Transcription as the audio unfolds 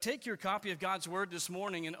Take your copy of God's Word this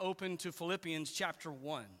morning and open to Philippians chapter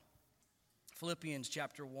 1. Philippians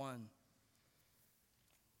chapter 1.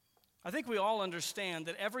 I think we all understand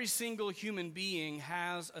that every single human being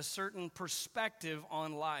has a certain perspective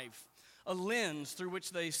on life, a lens through which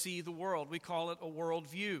they see the world. We call it a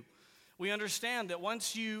worldview. We understand that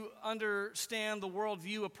once you understand the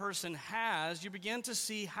worldview a person has, you begin to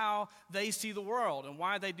see how they see the world and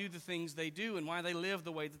why they do the things they do and why they live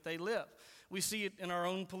the way that they live. We see it in our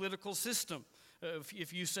own political system.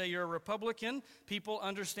 If you say you're a Republican, people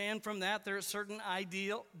understand from that there are certain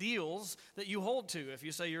ideals that you hold to. If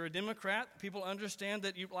you say you're a Democrat, people understand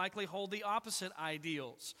that you likely hold the opposite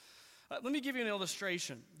ideals. Let me give you an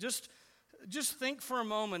illustration. Just think for a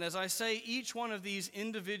moment as I say each one of these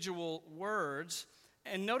individual words,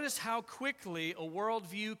 and notice how quickly a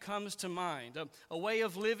worldview comes to mind, a way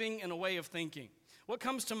of living and a way of thinking. What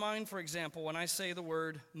comes to mind, for example, when I say the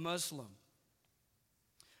word Muslim?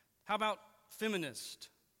 How about feminist?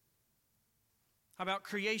 How about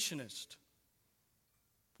creationist?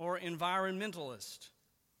 Or environmentalist?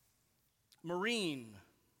 Marine?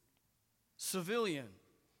 Civilian?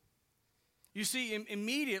 You see,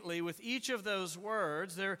 immediately with each of those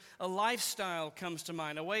words, a lifestyle comes to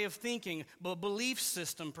mind, a way of thinking, a belief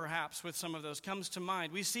system perhaps with some of those comes to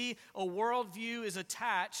mind. We see a worldview is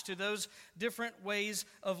attached to those different ways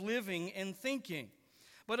of living and thinking.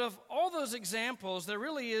 But of all those examples, there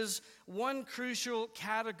really is one crucial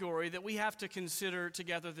category that we have to consider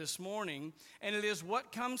together this morning, and it is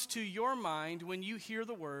what comes to your mind when you hear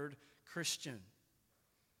the word Christian.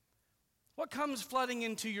 What comes flooding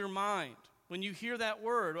into your mind when you hear that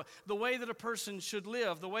word, the way that a person should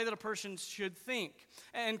live, the way that a person should think?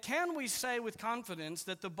 And can we say with confidence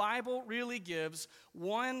that the Bible really gives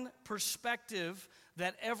one perspective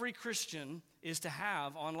that every Christian is to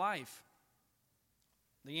have on life?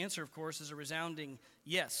 The answer, of course, is a resounding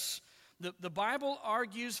yes. The Bible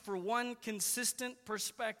argues for one consistent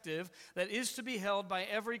perspective that is to be held by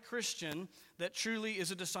every Christian that truly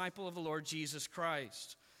is a disciple of the Lord Jesus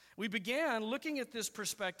Christ. We began looking at this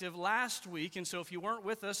perspective last week, and so if you weren't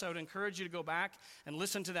with us, I would encourage you to go back and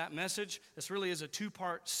listen to that message. This really is a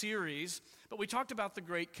two-part series, but we talked about the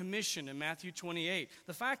Great Commission in Matthew 28.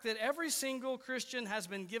 The fact that every single Christian has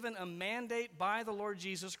been given a mandate by the Lord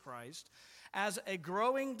Jesus Christ as a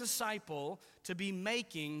growing disciple to be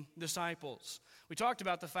making disciples. We talked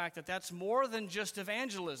about the fact that that's more than just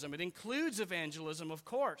evangelism. It includes evangelism, of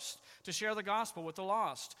course, to share the gospel with the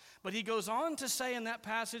lost. But he goes on to say in that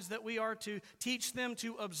passage that we are to teach them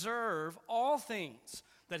to observe all things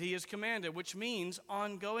that he has commanded, which means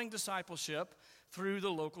ongoing discipleship through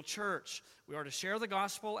the local church. We are to share the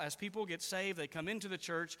gospel as people get saved, they come into the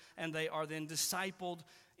church, and they are then discipled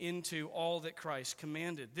into all that Christ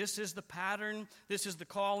commanded. This is the pattern, this is the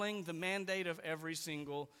calling, the mandate of every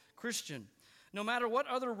single Christian. No matter what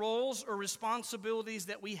other roles or responsibilities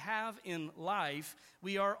that we have in life,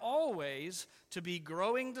 we are always to be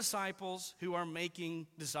growing disciples who are making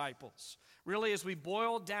disciples. Really, as we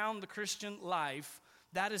boil down the Christian life,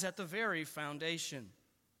 that is at the very foundation.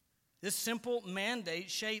 This simple mandate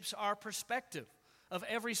shapes our perspective of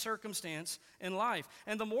every circumstance in life.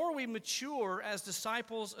 And the more we mature as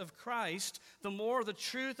disciples of Christ, the more the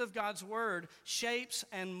truth of God's word shapes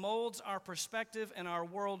and molds our perspective and our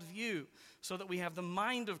worldview so that we have the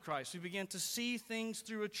mind of Christ. We begin to see things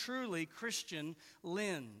through a truly Christian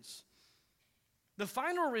lens. The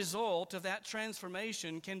final result of that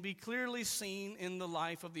transformation can be clearly seen in the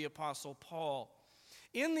life of the Apostle Paul.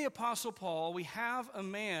 In the Apostle Paul, we have a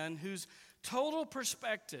man whose total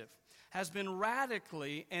perspective has been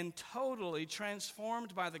radically and totally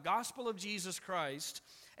transformed by the gospel of Jesus Christ,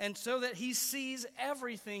 and so that he sees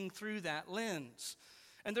everything through that lens.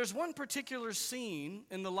 And there's one particular scene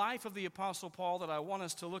in the life of the Apostle Paul that I want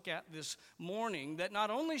us to look at this morning that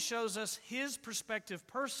not only shows us his perspective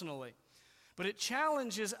personally, but it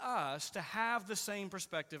challenges us to have the same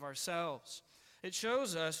perspective ourselves. It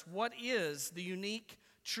shows us what is the unique,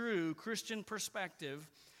 true Christian perspective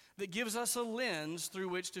that gives us a lens through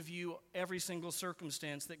which to view every single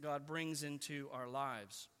circumstance that God brings into our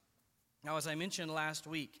lives. Now, as I mentioned last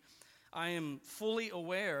week, I am fully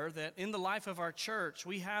aware that in the life of our church,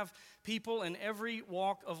 we have people in every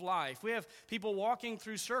walk of life. We have people walking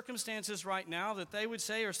through circumstances right now that they would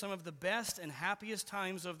say are some of the best and happiest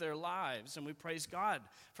times of their lives, and we praise God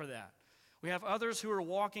for that. We have others who are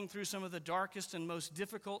walking through some of the darkest and most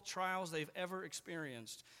difficult trials they've ever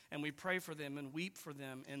experienced, and we pray for them and weep for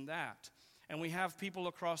them in that. And we have people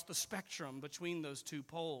across the spectrum between those two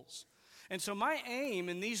poles. And so my aim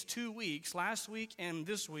in these 2 weeks, last week and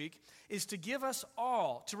this week, is to give us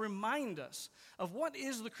all, to remind us of what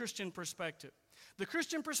is the Christian perspective. The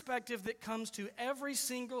Christian perspective that comes to every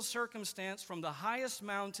single circumstance from the highest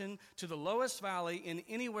mountain to the lowest valley and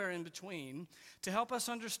anywhere in between to help us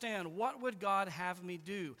understand what would God have me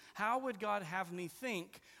do? How would God have me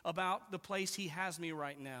think about the place he has me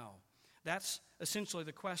right now? That's essentially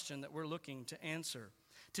the question that we're looking to answer.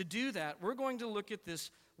 To do that, we're going to look at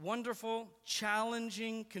this wonderful,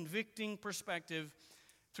 challenging, convicting perspective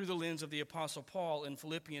through the lens of the Apostle Paul in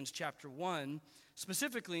Philippians chapter 1,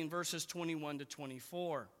 specifically in verses 21 to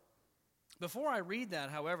 24. Before I read that,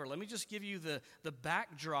 however, let me just give you the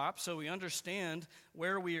backdrop so we understand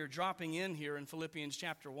where we are dropping in here in Philippians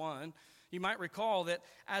chapter 1. You might recall that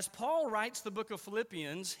as Paul writes the book of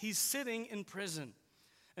Philippians, he's sitting in prison.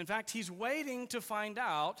 In fact, he's waiting to find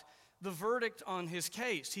out the verdict on his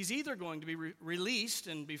case. He's either going to be released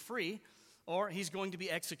and be free, or he's going to be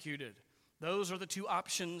executed. Those are the two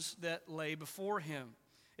options that lay before him.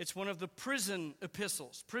 It's one of the prison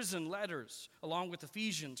epistles, prison letters, along with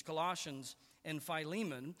Ephesians, Colossians, and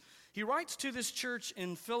Philemon. He writes to this church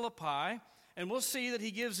in Philippi, and we'll see that he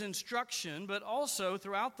gives instruction, but also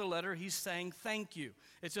throughout the letter he's saying thank you.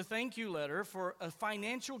 It's a thank you letter for a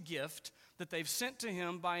financial gift that they've sent to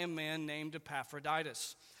him by a man named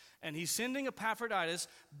Epaphroditus. And he's sending Epaphroditus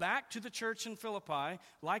back to the church in Philippi,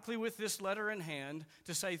 likely with this letter in hand,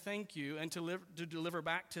 to say thank you and to deliver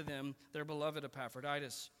back to them their beloved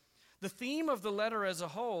Epaphroditus. The theme of the letter as a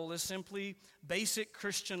whole is simply basic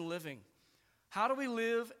Christian living. How do we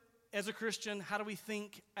live as a Christian? How do we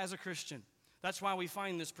think as a Christian? That's why we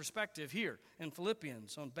find this perspective here in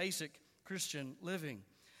Philippians on basic Christian living.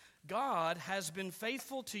 God has been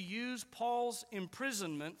faithful to use Paul's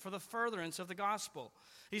imprisonment for the furtherance of the gospel.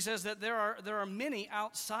 He says that there are many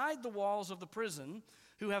outside the walls of the prison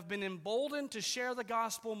who have been emboldened to share the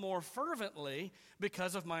gospel more fervently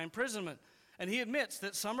because of my imprisonment. And he admits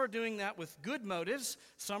that some are doing that with good motives,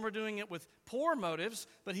 some are doing it with poor motives,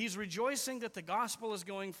 but he's rejoicing that the gospel is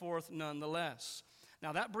going forth nonetheless.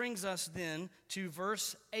 Now that brings us then to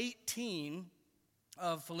verse 18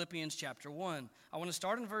 of Philippians chapter 1. I want to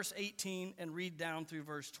start in verse 18 and read down through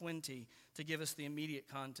verse 20 to give us the immediate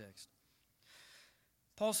context.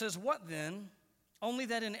 Paul says, "What then? Only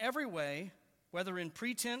that in every way, whether in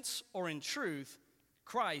pretense or in truth,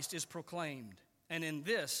 Christ is proclaimed, and in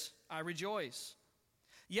this I rejoice.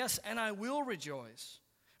 Yes, and I will rejoice,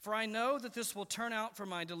 for I know that this will turn out for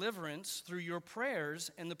my deliverance through your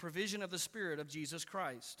prayers and the provision of the Spirit of Jesus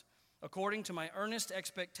Christ, according to my earnest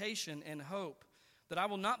expectation and hope, that I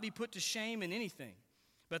will not be put to shame in anything,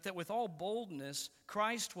 but that with all boldness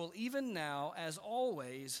Christ will even now, as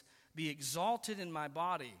always, be exalted in my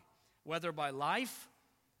body, whether by life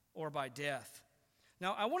or by death."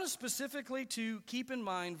 Now, I want us specifically to keep in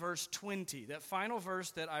mind verse 20, that final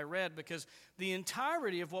verse that I read, because the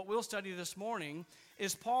entirety of what we'll study this morning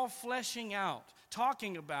is Paul fleshing out,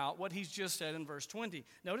 talking about what he's just said in verse 20.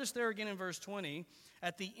 Notice there again in verse 20,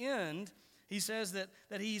 at the end, he says that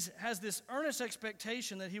he has this earnest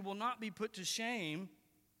expectation that he will not be put to shame,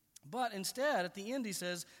 but instead, at the end, he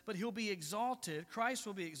says, but he'll be exalted, Christ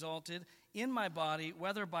will be exalted in my body,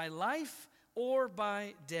 whether by life or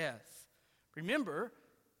by death. Remember,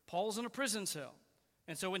 Paul's in a prison cell.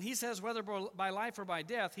 And so when he says whether by life or by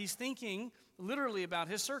death, he's thinking literally about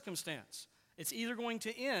his circumstance. It's either going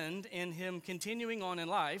to end in him continuing on in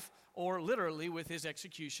life or literally with his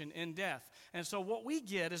execution in death. And so what we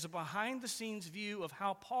get is a behind-the-scenes view of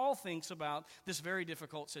how Paul thinks about this very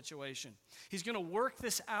difficult situation. He's going to work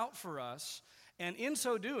this out for us, and in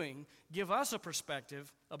so doing, give us a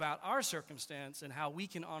perspective about our circumstance and how we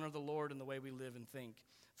can honor the Lord in the way we live and think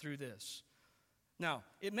through this. Now,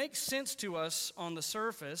 it makes sense to us on the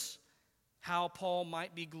surface how Paul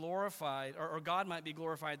might be glorified, or God might be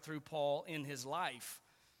glorified through Paul in his life.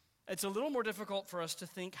 It's a little more difficult for us to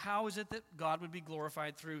think, how is it that God would be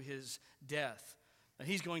glorified through his death? And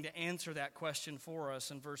he's going to answer that question for us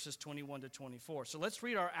in verses 21 to 24. So let's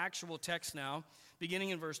read our actual text now, beginning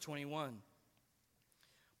in verse 21.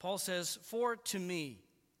 Paul says, "For to me,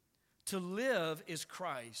 to live is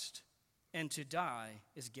Christ, and to die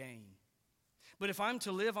is gain. But if I'm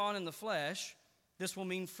to live on in the flesh, this will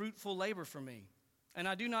mean fruitful labor for me, and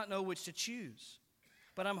I do not know which to choose.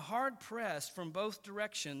 But I'm hard-pressed from both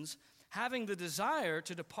directions, having the desire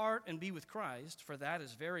to depart and be with Christ, for that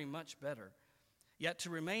is very much better. Yet to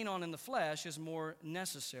remain on in the flesh is more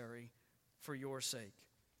necessary for your sake."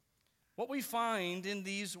 What we find in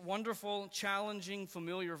these wonderful, challenging,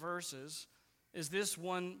 familiar verses is this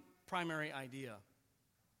one primary idea.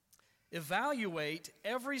 Evaluate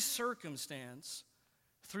every circumstance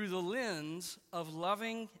through the lens of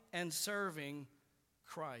loving and serving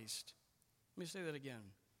Christ. Let me say that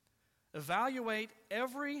again. Evaluate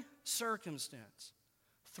every circumstance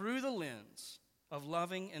through the lens of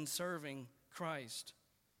loving and serving Christ.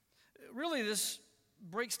 Really, this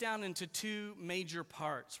breaks down into two major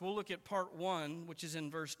parts. We'll look at part 1, which is in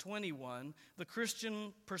verse 21, the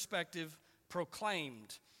Christian perspective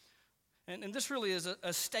proclaimed. And this really is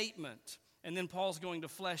a statement. And then Paul's going to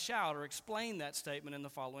flesh out or explain that statement in the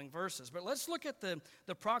following verses. But let's look at the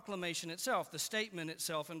proclamation itself, the statement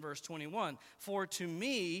itself in verse 21. For to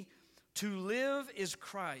me, to live is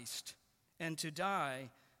Christ, and to die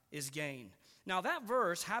is gain. Now that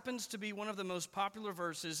verse happens to be one of the most popular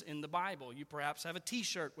verses in the Bible. You perhaps have a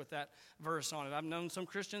t-shirt with that verse on it. I've known some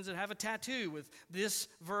Christians that have a tattoo with this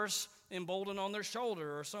verse emboldened on their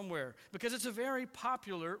shoulder or somewhere, because it's a very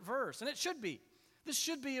popular verse, and it should be. This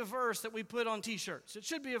should be a verse that we put on t-shirts. It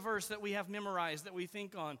should be a verse that we have memorized, that we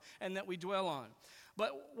think on, and that we dwell on.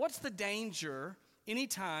 But what's the danger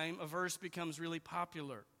anytime a verse becomes really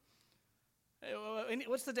popular?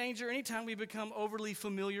 What's the danger anytime we become overly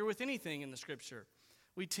familiar with anything in the Scripture?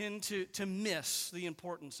 We tend to miss the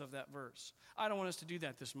importance of that verse. I don't want us to do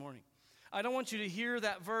that this morning. I don't want you to hear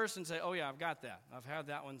that verse and say, oh yeah, I've got that. I've had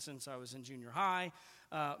that one since I was in junior high.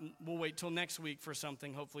 We'll wait till next week for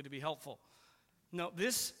something hopefully to be helpful. No,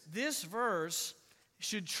 this verse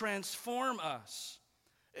should transform us.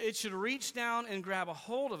 It should reach down and grab a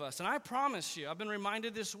hold of us. And I promise you, I've been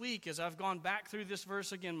reminded this week as I've gone back through this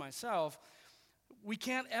verse again myself, we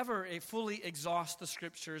can't ever fully exhaust the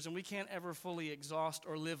Scriptures, and we can't ever fully exhaust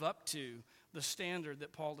or live up to the standard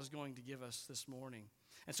that Paul is going to give us this morning.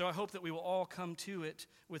 And so I hope that we will all come to it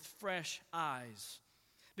with fresh eyes,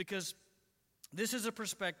 because this is a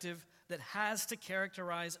perspective that has to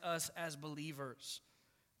characterize us as believers.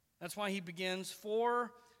 That's why he begins,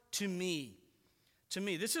 for to me. To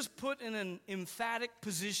me. This is put in an emphatic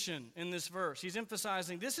position in this verse. He's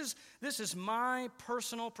emphasizing this is my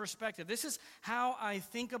personal perspective. This is how I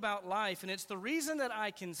think about life, and it's the reason that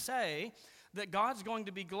I can say that God's going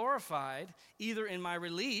to be glorified either in my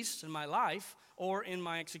release, in my life, or in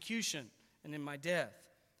my execution and in my death.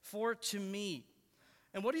 For to me.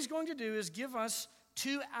 And what he's going to do is give us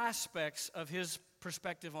two aspects of his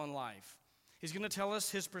perspective on life. He's going to tell us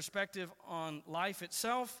his perspective on life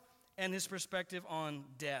itself and his perspective on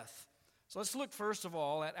death. So let's look first of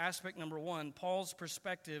all at aspect number 1, Paul's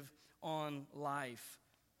perspective on life.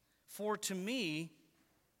 For to me,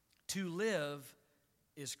 to live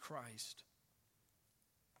is Christ.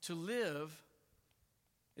 To live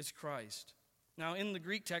is Christ. Now in the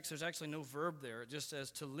Greek text, there's actually no verb there. It just says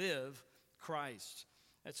to live Christ.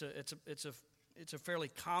 It's a fairly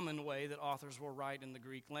common way that authors will write in the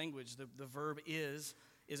Greek language. The verb is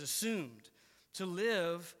assumed. To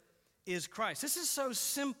live is Christ. This is so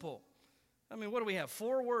simple. I mean, what do we have?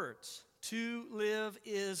 4 words. To live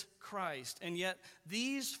is Christ. And yet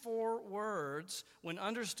these 4 words, when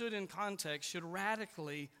understood in context, should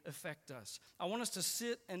radically affect us. I want us to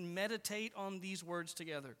sit and meditate on these words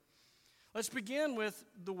together. Let's begin with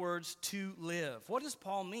the words to live. What does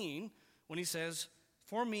Paul mean when he says,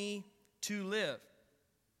 for me to live?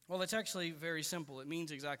 Well, it's actually very simple. It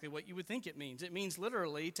means exactly what you would think it means. It means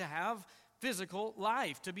literally to have physical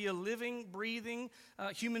life, to be a living, breathing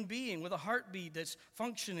human being with a heartbeat that's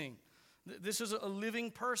functioning. This is a living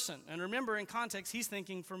person. And remember, in context, he's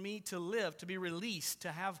thinking for me to live, to be released,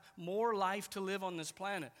 to have more life to live on this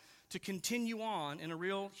planet, to continue on in a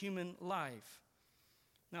real human life.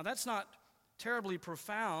 Now, that's not terribly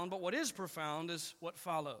profound, but what is profound is what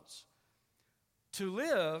follows. To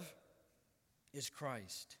live is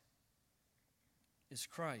Christ. Is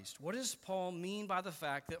Christ. What does Paul mean by the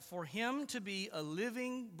fact that for him to be a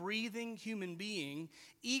living, breathing human being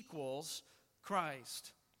equals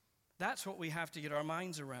Christ? That's what we have to get our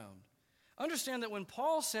minds around. Understand that when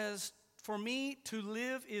Paul says, for me to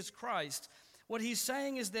live is Christ, what he's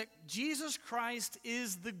saying is that Jesus Christ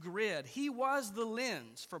is the grid. He was the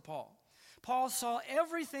lens for Paul. Paul saw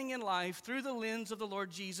everything in life through the lens of the Lord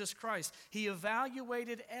Jesus Christ. He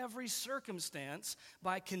evaluated every circumstance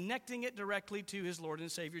by connecting it directly to his Lord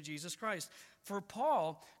and Savior Jesus Christ. For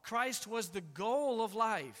Paul, Christ was the goal of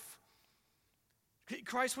life.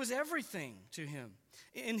 Christ was everything to him.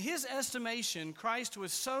 In his estimation, Christ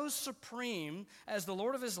was so supreme as the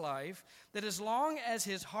Lord of his life that as long as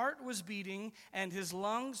his heart was beating and his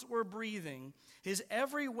lungs were breathing, his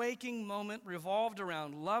every waking moment revolved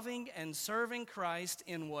around loving and serving Christ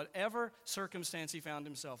in whatever circumstance he found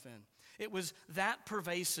himself in. It was that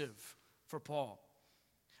pervasive for Paul.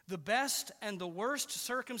 The best and the worst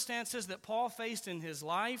circumstances that Paul faced in his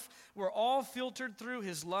life were all filtered through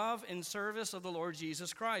his love and service of the Lord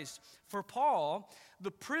Jesus Christ. For Paul,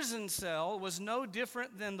 the prison cell was no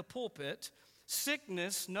different than the pulpit,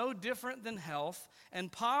 sickness no different than health,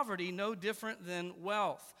 and poverty no different than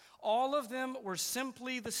wealth. All of them were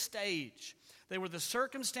simply the stage. They were the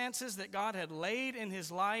circumstances that God had laid in his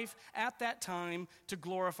life at that time to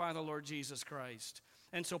glorify the Lord Jesus Christ.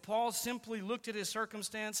 And so Paul simply looked at his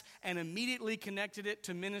circumstance and immediately connected it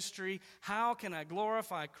to ministry. How can I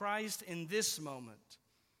glorify Christ in this moment?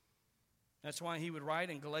 That's why he would write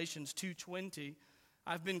in Galatians 2:20,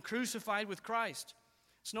 I've been crucified with Christ.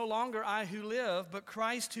 It's no longer I who live, but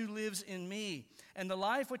Christ who lives in me. And the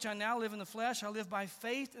life which I now live in the flesh, I live by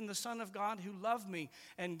faith in the Son of God who loved me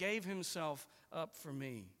and gave himself up for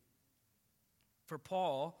me. For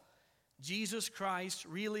Paul, Jesus Christ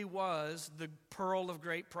really was the pearl of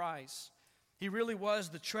great price. He really was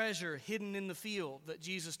the treasure hidden in the field that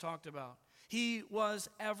Jesus talked about. He was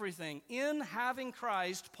everything. In having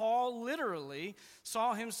Christ, Paul literally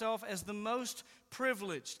saw himself as the most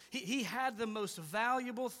privileged. He had the most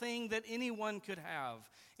valuable thing that anyone could have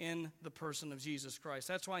in the person of Jesus Christ.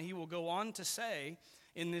 That's why he will go on to say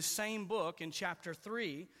in this same book, in chapter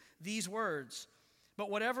 3, these words, but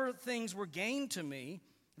whatever things were gained to me,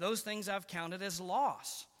 those things I've counted as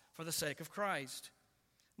loss for the sake of Christ.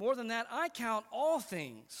 More than that, I count all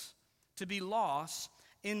things to be loss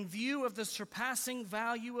in view of the surpassing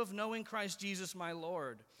value of knowing Christ Jesus my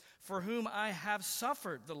Lord, for whom I have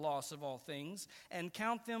suffered the loss of all things, and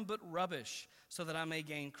count them but rubbish, so that I may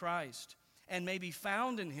gain Christ, and may be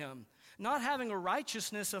found in him, not having a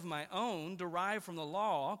righteousness of my own derived from the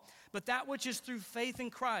law, but that which is through faith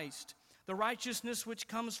in Christ, the righteousness which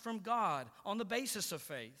comes from God on the basis of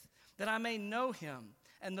faith, that I may know him,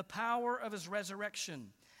 and the power of his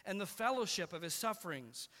resurrection, and the fellowship of his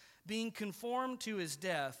sufferings, being conformed to his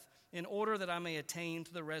death, in order that I may attain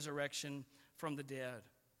to the resurrection from the dead.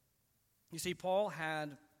 You see, Paul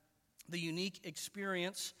had the unique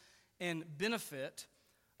experience and benefit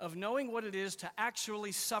of knowing what it is to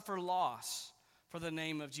actually suffer loss for the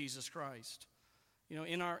name of Jesus Christ. You know,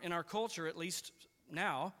 in our culture, at least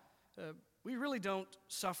now, we really don't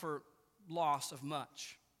suffer loss of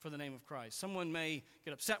much for the name of Christ. Someone may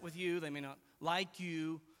get upset with you, they may not like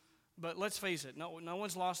you, but let's face it, no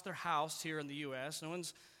one's lost their house here in the U.S.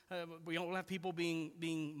 We don't have people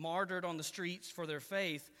being martyred on the streets for their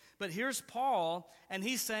faith. But here's Paul, and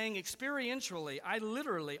he's saying experientially,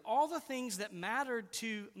 all the things that mattered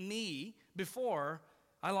to me before,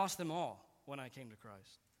 I lost them all when I came to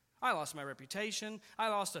Christ. I lost my reputation. I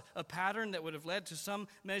lost a pattern that would have led to some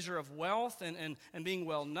measure of wealth and being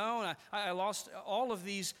well known. I lost all of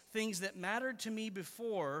these things that mattered to me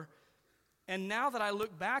before. And now that I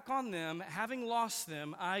look back on them, having lost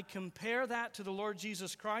them, I compare that to the Lord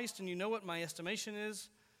Jesus Christ, and you know what my estimation is?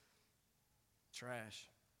 Trash.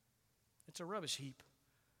 It's a rubbish heap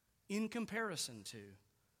in comparison to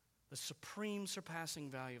the supreme surpassing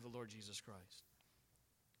value of the Lord Jesus Christ.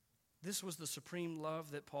 This was the supreme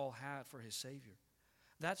love that Paul had for his Savior.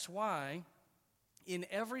 That's why in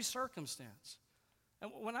every circumstance, and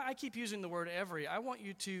when I keep using the word every, I want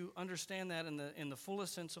you to understand that in the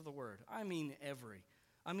fullest sense of the word. I mean every.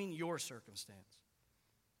 I mean your circumstance.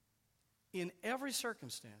 In every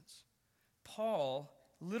circumstance, Paul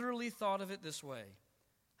literally thought of it this way.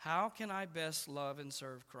 How can I best love and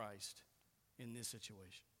serve Christ in this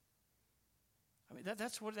situation? I mean,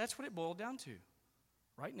 that's what it boiled down to.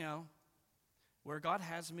 Right now, where God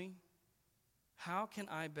has me, how can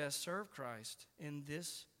I best serve Christ in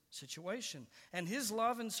this situation? And his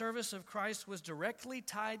love and service of Christ was directly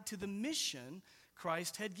tied to the mission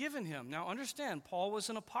Christ had given him. Now understand, Paul was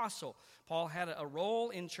an apostle. Paul had a role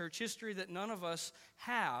in church history that none of us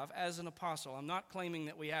have as an apostle. I'm not claiming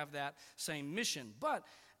that we have that same mission. But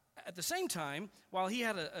at the same time, while he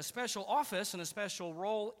had a special office and a special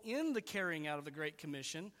role in the carrying out of the Great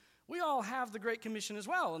Commission, we all have the Great Commission as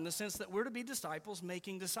well, in the sense that we're to be disciples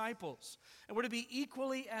making disciples. And we're to be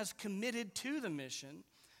equally as committed to the mission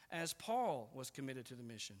as Paul was committed to the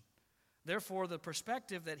mission. Therefore, the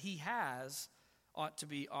perspective that he has ought to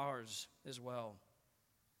be ours as well.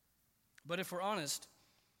 But if we're honest,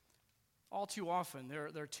 all too often, there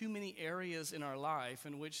are too many areas in our life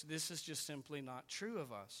in which this is just simply not true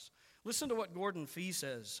of us. Listen to what Gordon Fee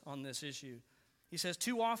says on this issue. He says,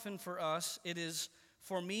 too often for us, it is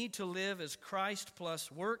for me to live as Christ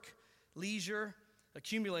plus work, leisure,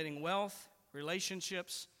 accumulating wealth,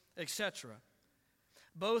 relationships, etc.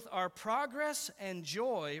 Both our progress and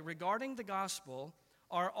joy regarding the gospel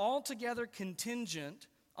are altogether contingent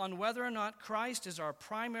on whether or not Christ is our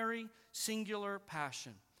primary singular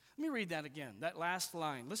passion. Let me read that again, that last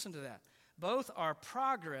line. Listen to that. Both our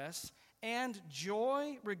progress and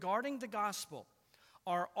joy regarding the gospel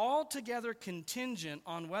are altogether contingent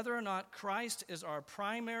on whether or not Christ is our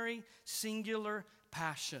primary, singular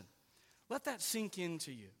passion. Let that sink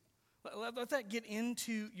into you. Let that get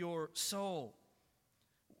into your soul.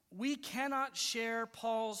 We cannot share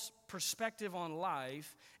Paul's perspective on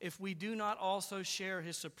life if we do not also share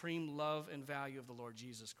his supreme love and value of the Lord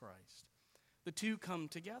Jesus Christ. The two come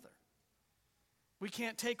together. We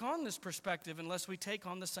can't take on this perspective unless we take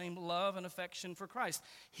on the same love and affection for Christ.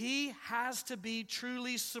 He has to be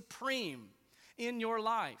truly supreme in your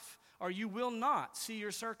life, or you will not see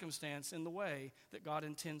your circumstance in the way that God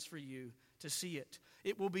intends for you to see it.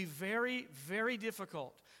 It will be very, very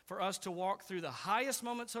difficult for us to walk through the highest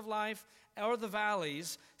moments of life or the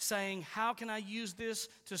valleys saying, how can I use this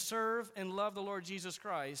to serve and love the Lord Jesus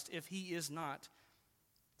Christ if he is not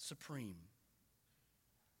supreme?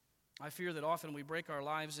 I fear that often we break our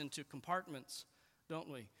lives into compartments, don't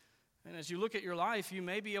we? And as you look at your life, you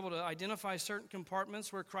may be able to identify certain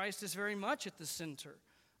compartments where Christ is very much at the center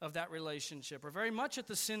of that relationship or very much at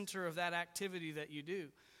the center of that activity that you do.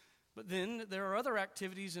 But then there are other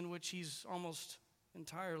activities in which he's almost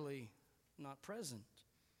entirely not present.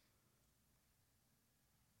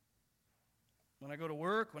 When I go to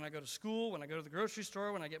work, when I go to school, when I go to the grocery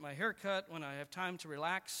store, when I get my hair cut, when I have time to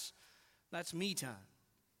relax, that's me time.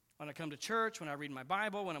 When I come to church, when I read my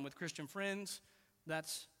Bible, when I'm with Christian friends,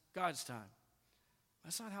 that's God's time.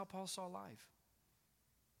 That's not how Paul saw life.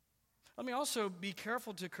 Let me also be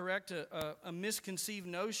careful to correct a misconceived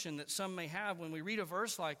notion that some may have. When we read a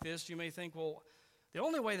verse like this, you may think, well, the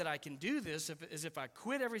only way that I can do this is if I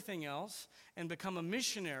quit everything else and become a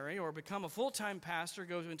missionary or become a full-time pastor,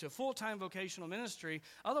 go into a full-time vocational ministry.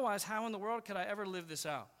 Otherwise, how in the world could I ever live this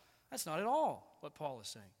out? That's not at all what Paul is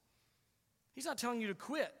saying. He's not telling you to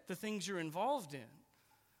quit the things you're involved in.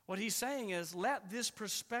 What he's saying is let this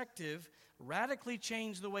perspective radically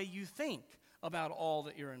change the way you think about all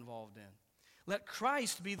that you're involved in. Let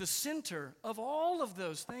Christ be the center of all of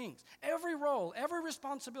those things. Every role, every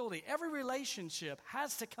responsibility, every relationship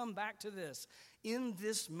has to come back to this. In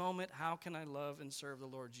this moment, how can I love and serve the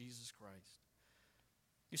Lord Jesus Christ?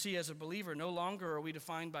 You see, as a believer, no longer are we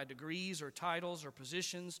defined by degrees or titles or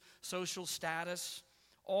positions, social status.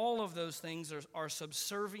 All of those things are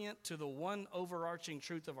subservient to the one overarching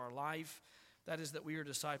truth of our life, that is that we are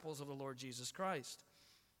disciples of the Lord Jesus Christ.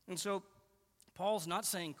 And so Paul's not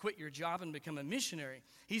saying quit your job and become a missionary.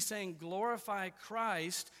 He's saying glorify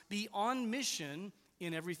Christ, be on mission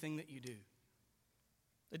in everything that you do.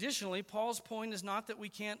 Additionally, Paul's point is not that we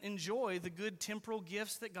can't enjoy the good temporal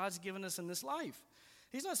gifts that God's given us in this life.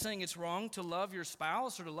 He's not saying it's wrong to love your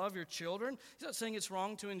spouse or to love your children. He's not saying it's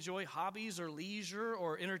wrong to enjoy hobbies or leisure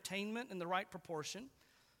or entertainment in the right proportion.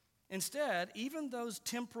 Instead, even those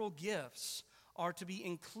temporal gifts are to be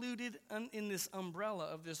included in this umbrella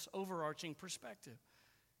of this overarching perspective.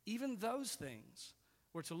 Even those things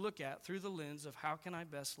we're to look at through the lens of how can I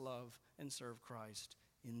best love and serve Christ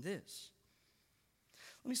in this.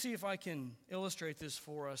 Let me see if I can illustrate this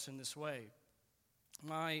for us in this way.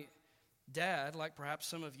 My dad, like perhaps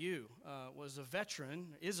some of you, is a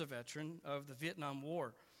veteran of the Vietnam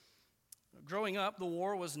War. Growing up, the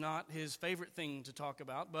war was not his favorite thing to talk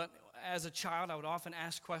about, but as a child, I would often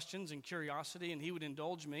ask questions and curiosity, and he would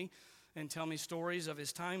indulge me and tell me stories of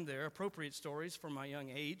his time there, appropriate stories for my young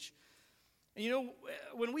age. And you know,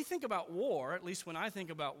 when we think about war, at least when I think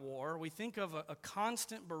about war, we think of a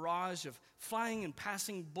constant barrage of flying and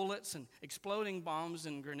passing bullets and exploding bombs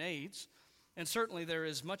and grenades. And certainly there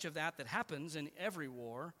is much of that happens in every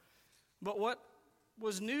war. But what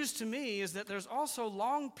was news to me is that there's also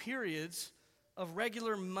long periods of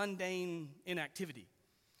regular mundane inactivity.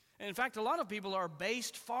 And in fact, a lot of people are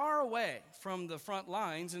based far away from the front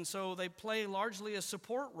lines, and so they play largely a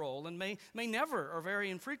support role and may never or very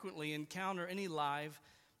infrequently encounter any live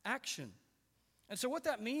action. And so what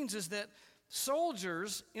that means is that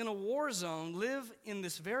soldiers in a war zone live in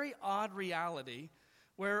this very odd reality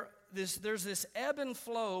where there's this ebb and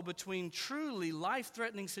flow between truly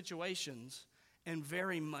life-threatening situations and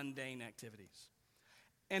very mundane activities.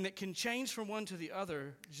 And it can change from one to the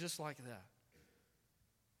other just like that.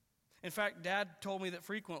 In fact, Dad told me that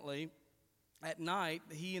frequently at night,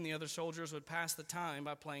 he and the other soldiers would pass the time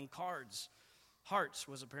by playing cards. Hearts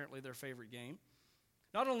was apparently their favorite game.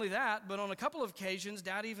 Not only that, but on a couple of occasions,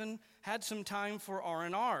 Dad even had some time for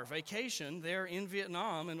R&R, vacation, there in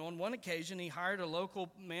Vietnam. And on one occasion, he hired a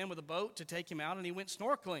local man with a boat to take him out, and he went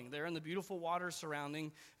snorkeling there in the beautiful waters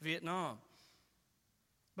surrounding Vietnam.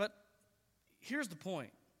 But here's the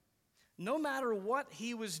point. No matter what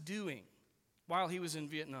he was doing while he was in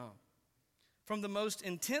Vietnam, from the most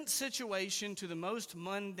intense situation to the most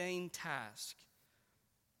mundane task,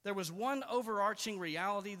 There was one overarching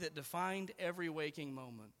reality that defined every waking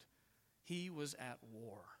moment. He was at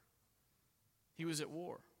war. He was at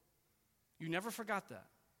war. You never forgot that.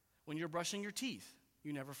 When you're brushing your teeth,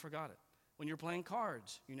 you never forgot it. When you're playing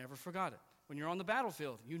cards, you never forgot it. When you're on the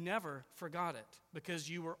battlefield, you never forgot it because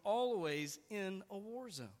you were always in a war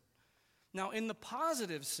zone. Now, in the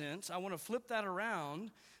positive sense, I want to flip that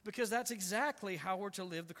around because that's exactly how we're to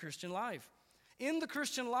live the Christian life. In the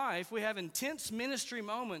Christian life, we have intense ministry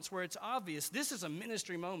moments where it's obvious this is a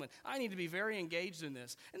ministry moment. I need to be very engaged in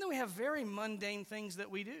this. And then we have very mundane things that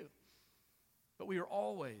we do. But we are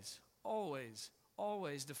always, always,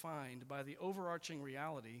 always defined by the overarching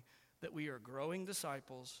reality that we are growing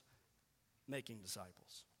disciples, making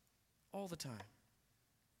disciples, all the time.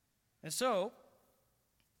 And so,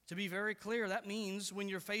 to be very clear, that means when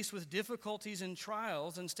you're faced with difficulties and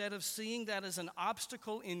trials, instead of seeing that as an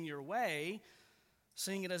obstacle in your way,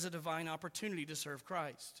 seeing it as a divine opportunity to serve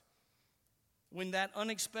Christ. When that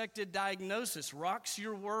unexpected diagnosis rocks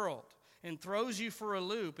your world and throws you for a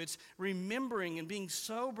loop, it's remembering and being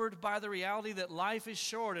sobered by the reality that life is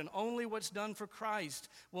short and only what's done for Christ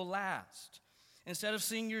will last. Instead of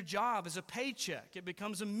seeing your job as a paycheck, it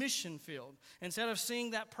becomes a mission field. Instead of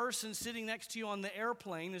seeing that person sitting next to you on the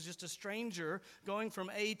airplane as just a stranger going from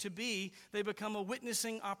A to B, they become a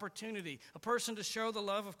witnessing opportunity, a person to show the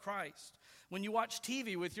love of Christ. When you watch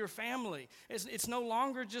TV with your family, it's no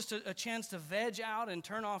longer just a chance to veg out and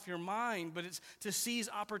turn off your mind, but it's to seize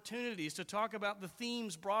opportunities, to talk about the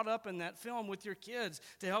themes brought up in that film with your kids,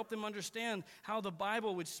 to help them understand how the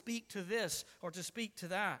Bible would speak to this or to speak to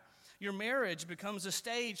that. Your marriage becomes a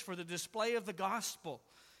stage for the display of the gospel.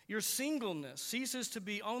 Your singleness ceases to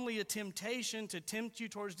be only a temptation to tempt you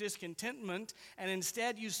towards discontentment, and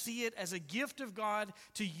instead you see it as a gift of God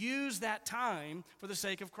to use that time for the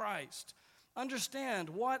sake of Christ. Understand,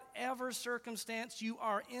 whatever circumstance you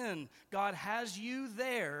are in, God has you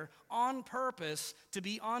there on purpose to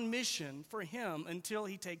be on mission for Him until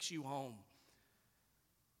He takes you home.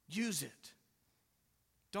 Use it.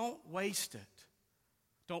 Don't waste it.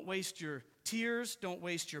 Don't waste your tears. Don't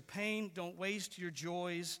waste your pain. Don't waste your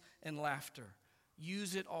joys and laughter.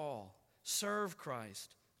 Use it all. Serve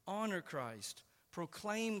Christ. Honor Christ.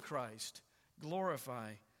 Proclaim Christ.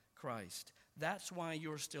 Glorify Christ. That's why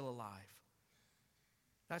you're still alive.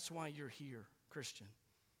 That's why you're here, Christian,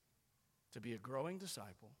 to be a growing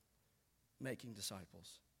disciple, making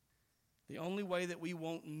disciples. The only way that we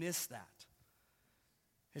won't miss that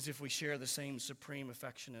is if we share the same supreme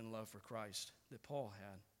affection and love for Christ that Paul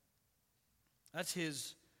had. That's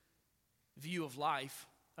his view of life.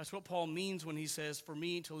 That's what Paul means when he says, for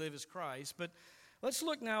me to live is Christ. But let's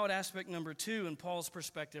look now at aspect number 2 in Paul's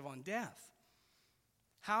perspective on death.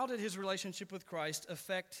 How did his relationship with Christ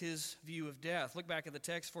affect his view of death? Look back at the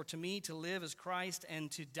text. For to me to live is Christ,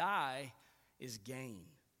 and to die is gain.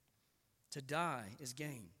 To die is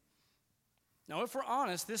gain. Now, if we're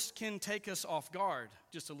honest, this can take us off guard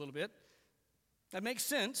just a little bit. That makes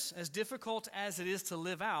sense, as difficult as it is to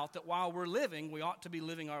live out, that while we're living, we ought to be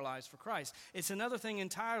living our lives for Christ. It's another thing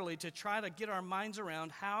entirely to try to get our minds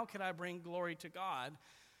around how can I bring glory to God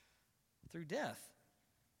through death.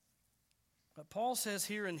 But Paul says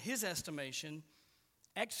here in his estimation,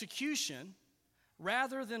 execution,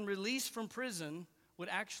 rather than release from prison, would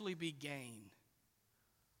actually be gain.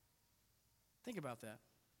 Think about that.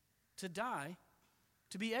 To die,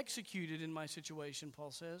 to be executed in my situation,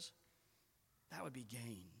 Paul says, that would be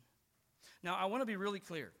gain. Now, I want to be really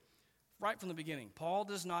clear. Right from the beginning, Paul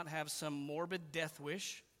does not have some morbid death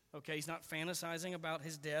wish. Okay, he's not fantasizing about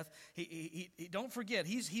his death. He don't forget,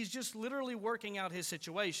 he's just literally working out his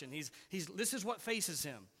situation. This is what faces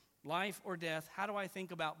him, life or death. How do I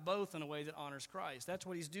think about both in a way that honors Christ? That's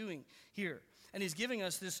what he's doing here. And he's giving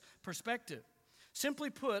us this perspective. Simply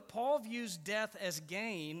put, Paul views death as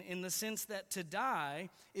gain in the sense that to die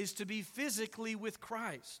is to be physically with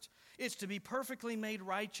Christ. It's to be perfectly made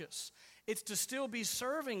righteous. It's to still be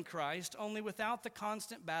serving Christ, only without the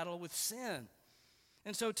constant battle with sin.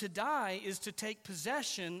 And so to die is to take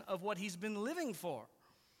possession of what he's been living for.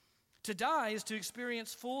 To die is to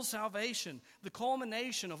experience full salvation, the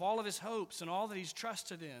culmination of all of his hopes and all that he's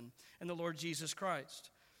trusted in the Lord Jesus Christ.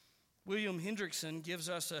 William Hendrickson gives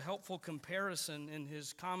us a helpful comparison in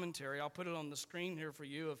his commentary. I'll put it on the screen here for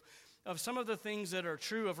you of some of the things that are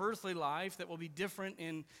true of earthly life that will be different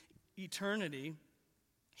in eternity.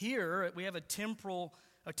 Here we have a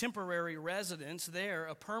temporary residence, there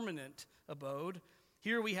a permanent abode.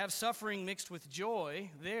 Here we have suffering mixed with joy,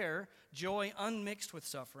 there joy unmixed with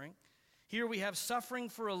suffering. Here we have suffering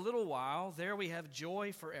for a little while, there we have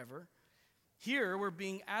joy forever. Here we're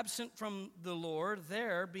being absent from the Lord,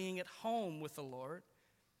 there being at home with the Lord.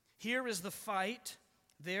 Here is the fight,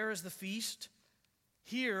 there is the feast.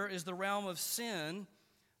 Here is the realm of sin,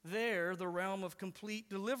 there the realm of complete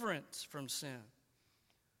deliverance from sin.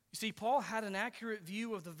 You see, Paul had an accurate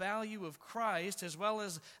view of the value of Christ as well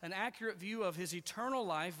as an accurate view of his eternal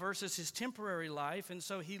life versus his temporary life. And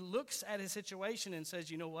so he looks at his situation and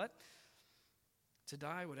says, you know what? To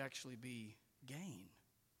die would actually be gain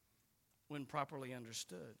when properly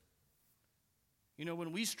understood. You know,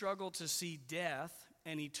 when we struggle to see death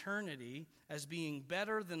and eternity as being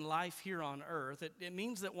better than life here on earth, it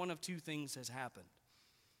means that one of two things has happened.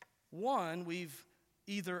 One, we've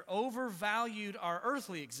either overvalued our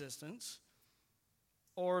earthly existence,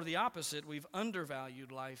 or the opposite, we've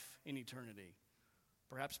undervalued life in eternity.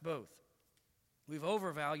 Perhaps both. We've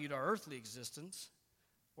overvalued our earthly existence,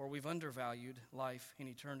 or we've undervalued life in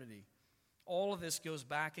eternity. All of this goes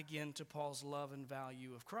back again to Paul's love and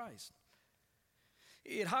value of Christ.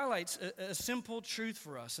 It highlights a simple truth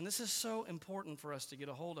for us, and this is so important for us to get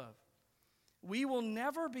a hold of. We will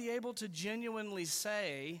never be able to genuinely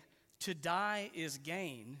say to die is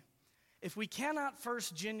gain if we cannot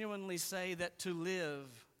first genuinely say that to live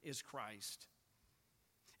is Christ.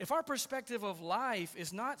 If our perspective of life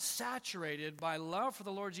is not saturated by love for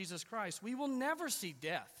the Lord Jesus Christ, we will never see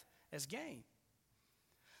death as gain.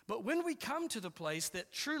 But when we come to the place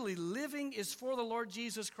that truly living is for the Lord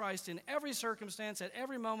Jesus Christ in every circumstance, at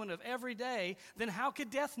every moment of every day, then how could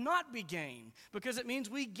death not be gain? Because it means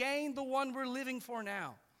we gain the one we're living for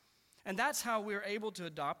now. And that's how we're able to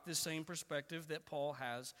adopt this same perspective that Paul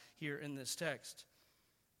has here in this text.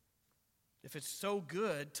 If it's so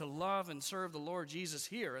good to love and serve the Lord Jesus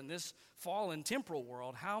here in this fallen temporal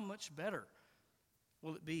world, how much better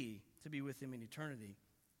will it be to be with him in eternity?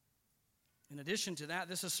 In addition to that,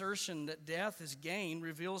 this assertion that death is gain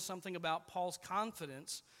reveals something about Paul's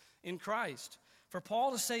confidence in Christ. For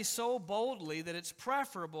Paul to say so boldly that it's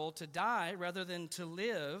preferable to die rather than to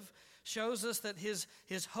live shows us that his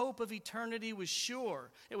hope of eternity was sure.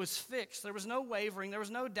 It was fixed. There was no wavering. There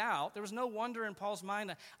was no doubt. There was no wonder in Paul's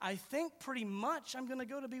mind. I think pretty much I'm going to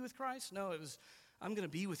go to be with Christ. No, it was, I'm going to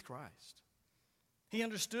be with Christ. He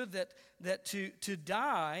understood that to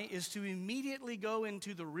die is to immediately go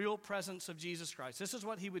into the real presence of Jesus Christ. This is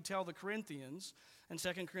what he would tell the Corinthians in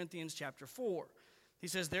 2 Corinthians chapter 4. He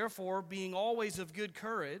says, therefore, being always of good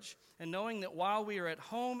courage, and knowing that while we are at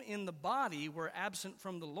home in the body, we're absent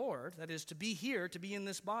from the Lord, that is, to be here, to be in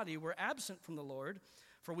this body, we're absent from the Lord,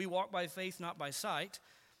 for we walk by faith, not by sight.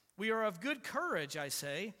 We are of good courage, I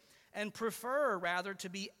say, and prefer rather to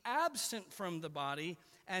be absent from the body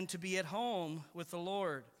and to be at home with the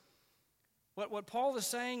Lord. What Paul is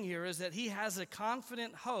saying here is that he has a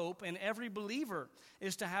confident hope, and every believer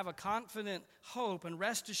is to have a confident hope and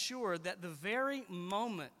rest assured that the very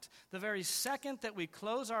moment, the very second that we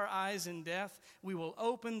close our eyes in death, we will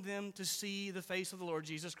open them to see the face of the Lord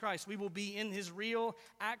Jesus Christ. We will be in his real,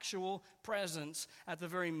 actual presence at the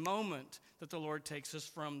very moment that the Lord takes us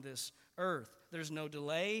from this earth. There's no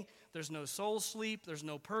delay, there's no soul sleep, there's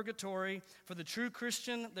no purgatory. For the true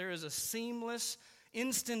Christian, there is a seamless,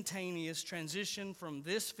 instantaneous transition from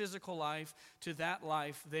this physical life to that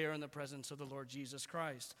life there in the presence of the Lord Jesus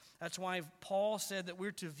Christ. That's why Paul said that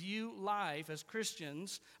we're to view life as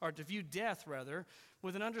Christians, or to view death rather,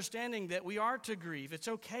 with an understanding that we are to grieve. It's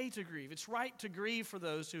okay to grieve. It's right to grieve for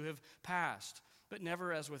those who have passed, but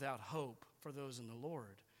never as without hope for those in the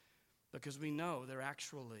Lord, because we know they're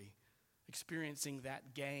actually experiencing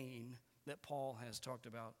that gain that Paul has talked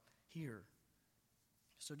about here.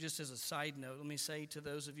 So just as a side note, let me say to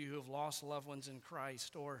those of you who have lost loved ones in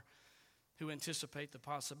Christ or who anticipate the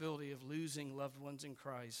possibility of losing loved ones in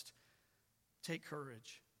Christ, take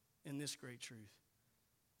courage in this great truth.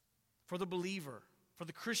 For the believer, for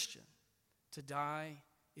the Christian, to die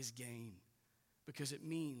is gain because it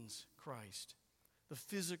means Christ, the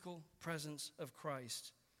physical presence of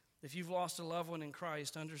Christ. If you've lost a loved one in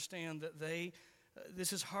Christ, understand that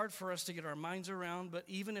this is hard for us to get our minds around, but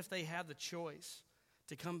even if they had the choice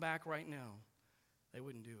to come back right now, they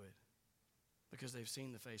wouldn't do it because they've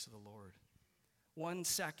seen the face of the Lord. 1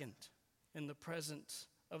 second in the presence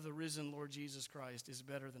of the risen Lord Jesus Christ is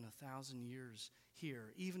better than 1,000 years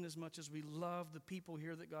here. Even as much as we love the people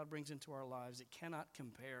here that God brings into our lives, it cannot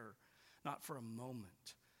compare, not for a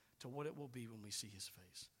moment, to what it will be when we see his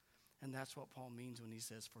face. And that's what Paul means when he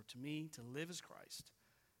says, for to me, to live is Christ,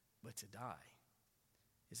 but to die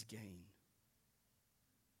is gain.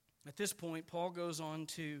 At this point, Paul goes on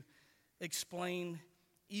to explain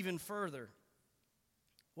even further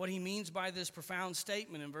what he means by this profound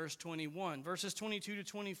statement in verse 21. Verses 22 to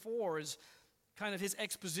 24 is kind of his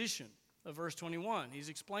exposition of verse 21. He's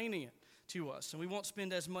explaining it to us. And we won't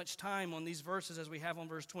spend as much time on these verses as we have on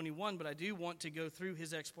verse 21, but I do want to go through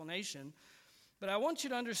his explanation. But I want you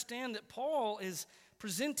to understand that Paul is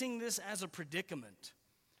presenting this as a predicament.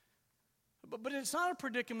 But it's not a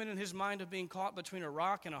predicament in his mind of being caught between a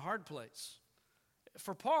rock and a hard place.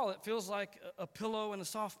 For Paul, it feels like a pillow and a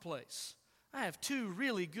soft place. I have two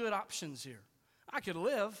really good options here. I could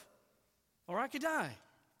live or I could die.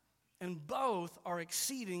 And both are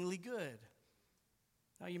exceedingly good.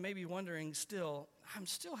 Now you may be wondering still, I'm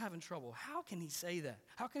still having trouble. How can he say that?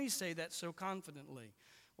 How can he say that so confidently?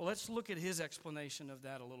 Well, let's look at his explanation of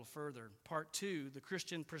that a little further. Part 2, the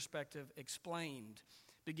Christian perspective explained,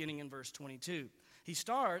 beginning in verse 22. He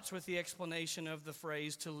starts with the explanation of the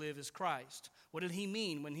phrase, to live is Christ. What did he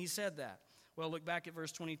mean when he said that? Well, look back at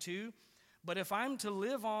verse 22. But if I'm to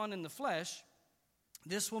live on in the flesh,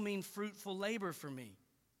 this will mean fruitful labor for me.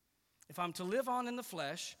 If I'm to live on in the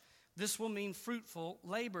flesh, this will mean fruitful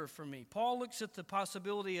labor for me. Paul looks at the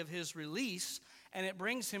possibility of his release, and it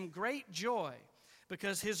brings him great joy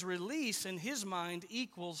because his release in his mind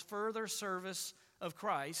equals further service of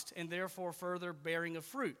Christ and therefore further bearing of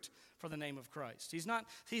fruit for the name of Christ. He's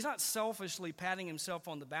not selfishly patting himself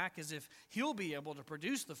on the back as if he'll be able to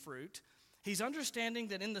produce the fruit. He's understanding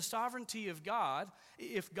that in the sovereignty of God,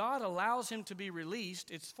 if God allows him to be released,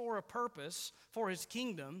 it's for a purpose, for his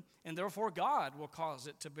kingdom, and therefore God will cause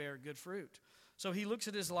it to bear good fruit. So he looks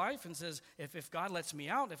at his life and says, if God lets me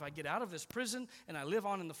out, if I get out of this prison and I live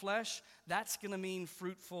on in the flesh, that's going to mean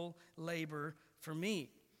fruitful labor for me.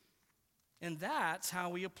 And that's how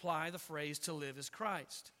we apply the phrase to live as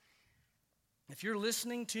Christ. If you're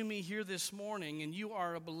listening to me here this morning and you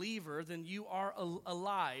are a believer, then you are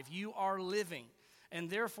alive, you are living. And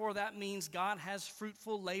therefore that means God has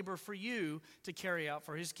fruitful labor for you to carry out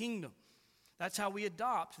for his kingdom. That's how we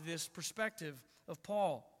adopt this perspective of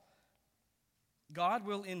Paul. God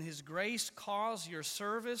will in his grace cause your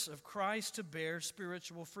service of Christ to bear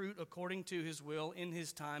spiritual fruit according to his will in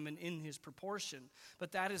his time and in his proportion.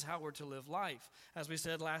 But that is how we're to live life. As we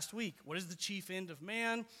said last week, what is the chief end of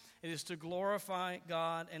man? It is to glorify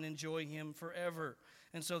God and enjoy him forever.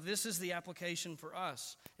 And so this is the application for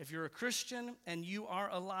us. If you're a Christian and you are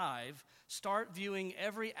alive, start viewing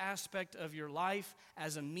every aspect of your life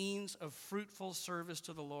as a means of fruitful service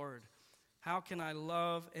to the Lord. How can I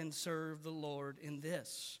love and serve the Lord in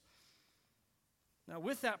this? Now,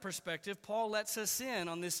 with that perspective, Paul lets us in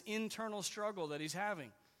on this internal struggle that he's having.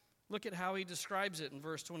 Look at how he describes it in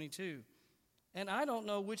verse 22. And I don't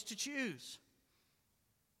know which to choose.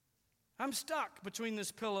 I'm stuck between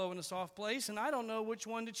this pillow and a soft place, and I don't know which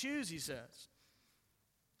one to choose, he says.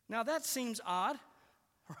 Now, that seems odd,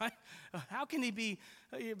 right? How can he be,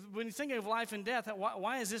 when you're thinking of life and death,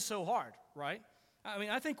 why is this so hard, right? I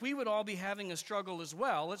mean, I think we would all be having a struggle as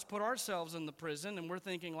well. Let's put ourselves in the prison and we're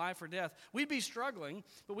thinking life or death. We'd be struggling,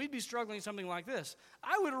 but we'd be struggling something like this.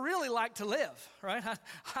 I would really like to live, right?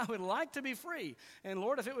 I would like to be free. And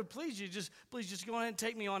Lord, if it would please you, please just go ahead and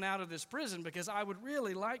take me on out of this prison because I would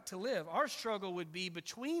really like to live. Our struggle would be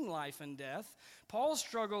between life and death. Paul's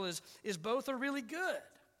struggle is both are really good.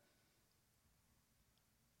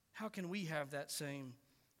 How can we have that same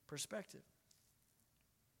perspective?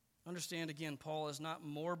 Understand again, Paul is not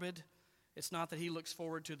morbid. It's not that he looks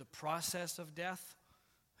forward to the process of death.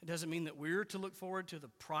 It doesn't mean that we're to look forward to the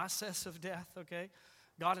process of death, okay?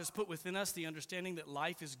 God has put within us the understanding that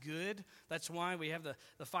life is good. That's why we have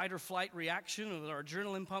the fight or flight reaction that our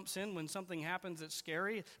adrenaline pumps in when something happens that's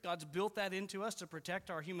scary. God's built that into us to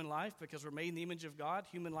protect our human life because we're made in the image of God.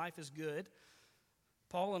 Human life is good.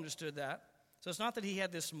 Paul understood that. So it's not that he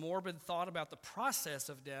had this morbid thought about the process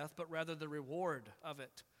of death, but rather the reward of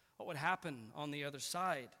it. What would happen on the other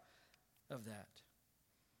side of that?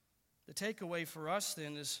 The takeaway for us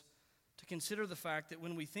then is to consider the fact that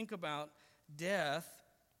when we think about death,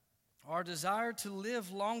 our desire to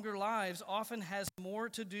live longer lives often has more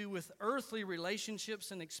to do with earthly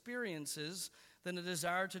relationships and experiences than a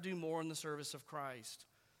desire to do more in the service of Christ.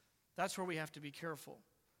 That's where we have to be careful.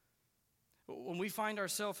 When we find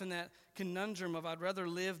ourselves in that conundrum of I'd rather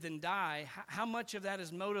live than die, how much of that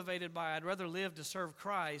is motivated by I'd rather live to serve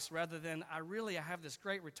Christ rather than I have this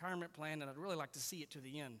great retirement plan and I'd really like to see it to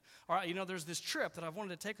the end. Or, there's this trip that I've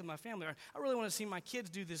wanted to take with my family. Or I really want to see my kids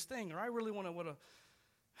do this thing. Or I really want to.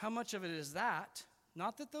 How much of it is that?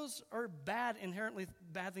 Not that those are inherently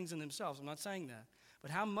bad things in themselves. I'm not saying that.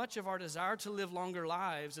 But how much of our desire to live longer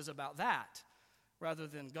lives is about that rather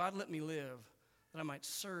than God let me live that I might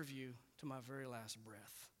serve you to my very last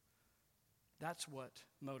breath. That's what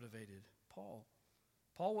motivated Paul.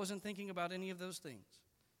 Paul wasn't thinking about any of those things.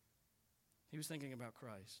 He was thinking about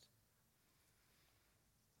Christ.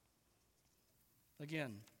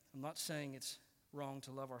 Again, I'm not saying it's wrong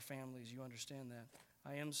to love our families. You understand that.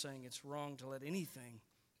 I am saying it's wrong to let anything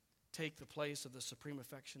take the place of the supreme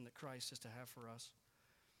affection that Christ is to have for us.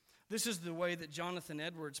 This is the way that Jonathan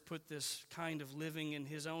Edwards put this kind of living in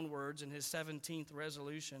his own words in his 17th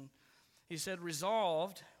resolution. He said,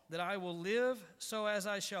 "Resolved that I will live so as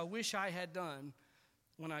I shall wish I had done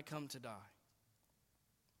when I come to die."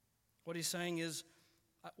 What he's saying is,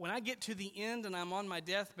 when I get to the end and I'm on my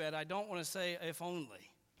deathbed, I don't want to say, if only.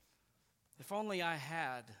 If only I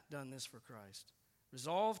had done this for Christ.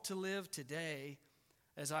 Resolved to live today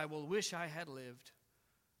as I will wish I had lived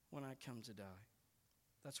when I come to die.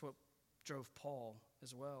 That's what drove Paul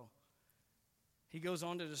as well. He goes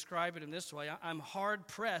on to describe it in this way: I'm hard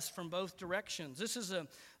pressed from both directions. This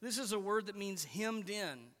is a word that means hemmed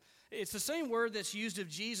in. It's the same word that's used of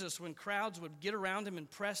Jesus when crowds would get around him and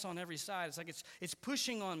press on every side. It's like it's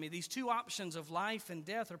pushing on me. These two options of life and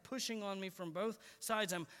death are pushing on me from both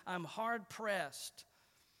sides. I'm hard pressed.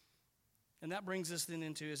 And that brings us then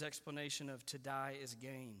into his explanation of to die is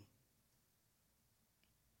gain.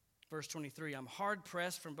 Verse 23, I'm hard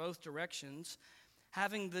pressed from both directions,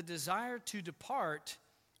 having the desire to depart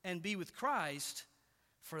and be with Christ,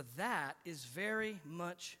 for that is very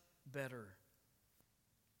much better.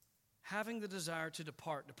 Having the desire to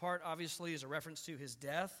depart. Depart obviously is a reference to his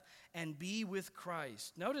death, and be with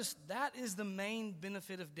Christ. Notice that is the main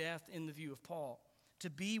benefit of death in the view of Paul. To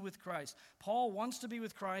be with Christ. Paul wants to be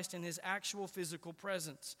with Christ in his actual physical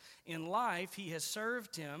presence. In life, he has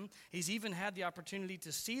served him. He's even had the opportunity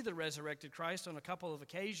to see the resurrected Christ on a couple of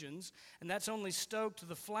occasions, and that's only stoked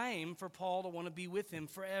the flame for Paul to want to be with him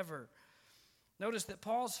forever. Notice that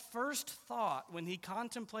Paul's first thought when he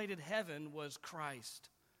contemplated heaven was Christ.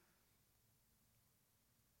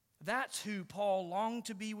 That's who Paul longed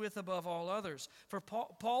to be with above all others. For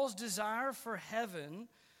Paul's desire for heaven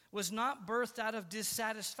was not birthed out of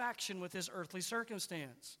dissatisfaction with his earthly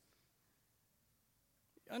circumstance.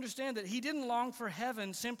 Understand that he didn't long for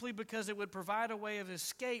heaven simply because it would provide a way of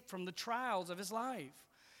escape from the trials of his life.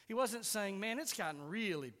 He wasn't saying, man, it's gotten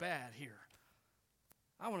really bad here.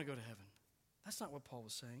 I want to go to heaven. That's not what Paul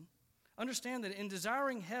was saying. Understand that in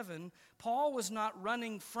desiring heaven, Paul was not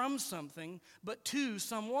running from something, but to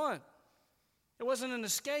someone. It wasn't an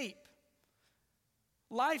escape.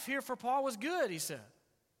 Life here for Paul was good, he said.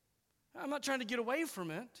 I'm not trying to get away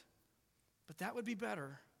from it, but that would be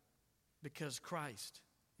better because Christ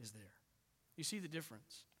is there. You see the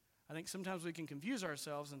difference? I think sometimes we can confuse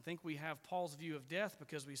ourselves and think we have Paul's view of death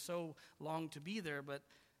because we so long to be there, but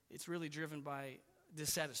it's really driven by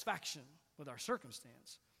dissatisfaction with our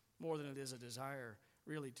circumstance more than it is a desire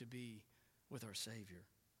really to be with our Savior.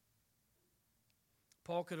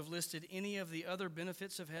 Paul could have listed any of the other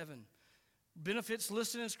benefits of heaven. Benefits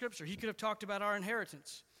listed in Scripture. He could have talked about our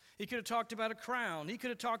inheritance. He could have talked about a crown. He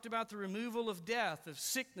could have talked about the removal of death, of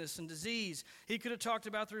sickness and disease. He could have talked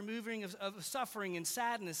about the removing of suffering and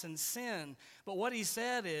sadness and sin. But what he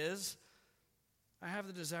said is, I have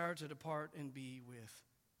the desire to depart and be with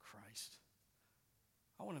Christ.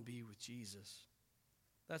 I want to be with Jesus.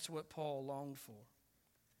 That's what Paul longed for.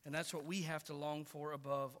 And that's what we have to long for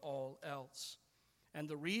above all else. And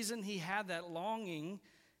the reason he had that longing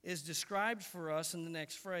is described for us in the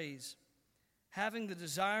next phrase. Having the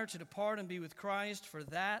desire to depart and be with Christ, for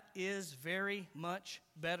that is very much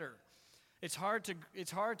better. It's hard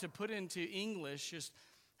to put into English just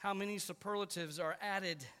how many superlatives are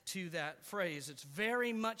added to that phrase. It's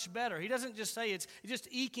very much better. He doesn't just say it's just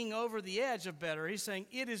eking over the edge of better. He's saying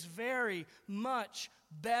it is very much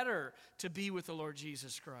better to be with the Lord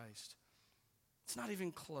Jesus Christ. It's not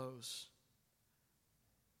even close.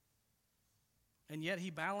 And yet he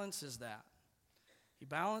balances that. He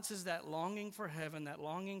balances that longing for heaven, that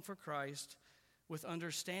longing for Christ, with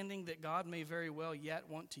understanding that God may very well yet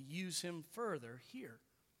want to use him further here.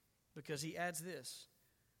 Because he adds this,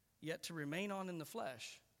 yet to remain on in the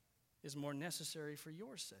flesh is more necessary for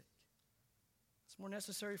your sake. It's more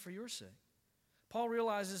necessary for your sake. Paul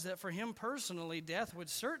realizes that for him personally, death would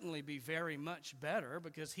certainly be very much better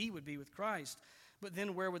because he would be with Christ. But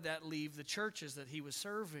then where would that leave the churches that he was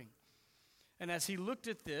serving? And as he looked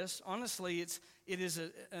at this, honestly, it is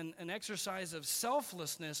an exercise of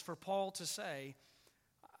selflessness for Paul to say,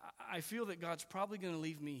 I feel that God's probably going to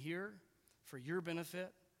leave me here for your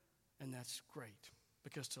benefit, and that's great,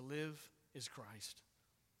 because to live is Christ.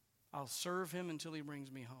 I'll serve him until he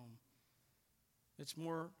brings me home. It's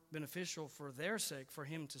more beneficial for their sake for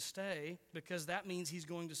him to stay, because that means he's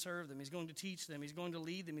going to serve them. He's going to teach them. He's going to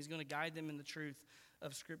lead them. He's going to guide them in the truth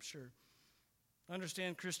of Scripture.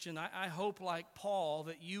 Understand, Christian, I hope like Paul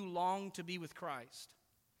that you long to be with Christ.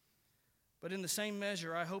 But in the same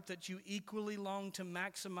measure, I hope that you equally long to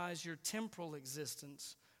maximize your temporal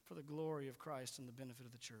existence for the glory of Christ and the benefit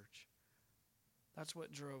of the church. That's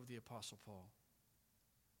what drove the Apostle Paul.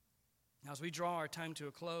 Now, as we draw our time to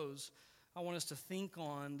a close, I want us to think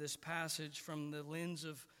on this passage from the lens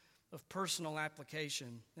of personal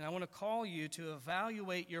application. And I want to call you to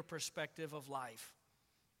evaluate your perspective of life.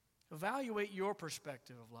 Evaluate your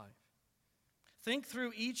perspective of life. Think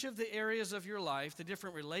through each of the areas of your life, the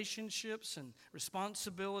different relationships and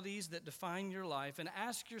responsibilities that define your life, and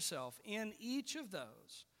ask yourself, in each of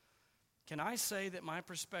those, can I say that my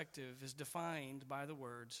perspective is defined by the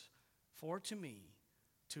words, "For to me,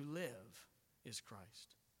 to live is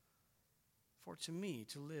Christ"? For to me,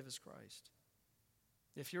 to live is Christ.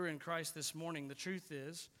 If you're in Christ this morning, the truth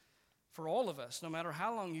is, for all of us, no matter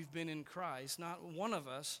how long you've been in Christ, not one of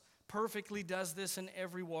us perfectly does this in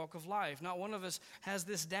every walk of life. Not one of us has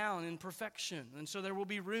this down in perfection. And so there will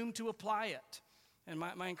be room to apply it. And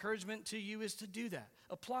my encouragement to you is to do that.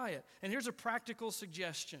 Apply it. And here's a practical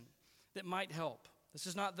suggestion that might help. This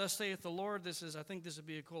is not "thus saith the Lord." I think this would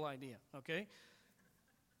be a cool idea, okay?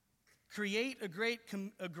 Create a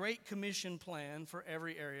great commission plan for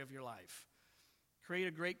every area of your life. Create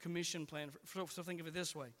a great commission plan. So think of it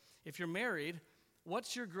this way. If you're married,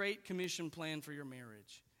 what's your great commission plan for your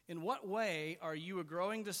marriage? In what way are you a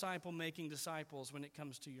growing disciple making disciples when it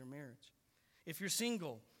comes to your marriage? If you're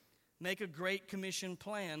single, make a great commission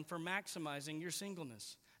plan for maximizing your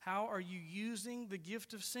singleness. How are you using the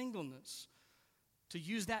gift of singleness to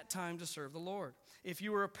use that time to serve the Lord? If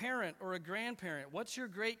you are a parent or a grandparent, what's your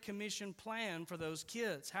great commission plan for those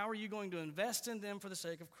kids? How are you going to invest in them for the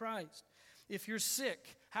sake of Christ? If you're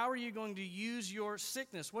sick, how are you going to use your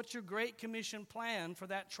sickness? What's your great commission plan for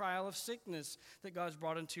that trial of sickness that God's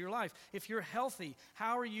brought into your life? If you're healthy,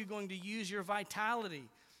 how are you going to use your vitality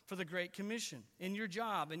for the Great Commission? In your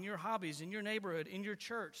job, in your hobbies, in your neighborhood, in your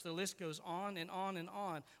church, the list goes on and on and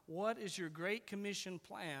on. What is your Great Commission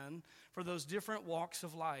plan for those different walks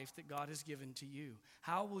of life that God has given to you?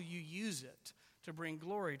 How will you use it to bring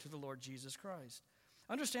glory to the Lord Jesus Christ?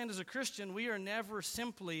 Understand, as a Christian, we are never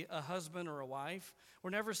simply a husband or a wife. We're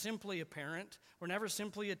never simply a parent. We're never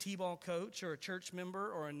simply a t-ball coach or a church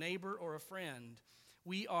member or a neighbor or a friend.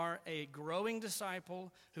 We are a growing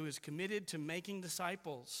disciple who is committed to making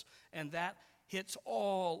disciples, and that hits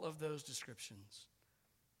all of those descriptions.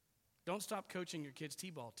 Don't stop coaching your kids'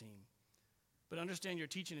 t-ball team, but understand you're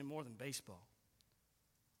teaching them more than baseball,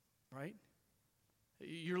 right?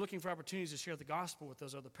 You're looking for opportunities to share the gospel with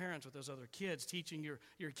those other parents, with those other kids, teaching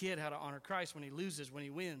your kid how to honor Christ when he loses, when he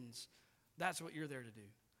wins. That's what you're there to do,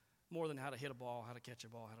 more than how to hit a ball, how to catch a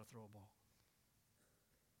ball, how to throw a ball.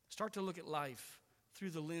 Start to look at life through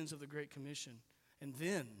the lens of the Great Commission, and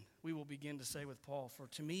then we will begin to say with Paul, "For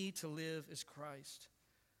to me to live is Christ."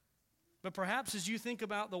 But perhaps as you think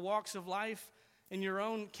about the walks of life in your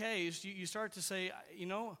own case, you start to say,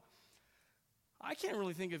 I can't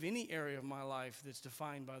really think of any area of my life that's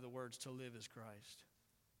defined by the words "to live is Christ."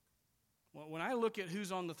 When I look at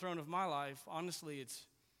who's on the throne of my life, honestly,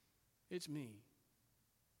 it's me.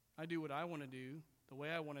 I do what I want to do, the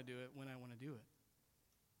way I want to do it, when I want to do it.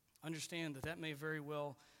 Understand that may very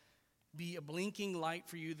well be a blinking light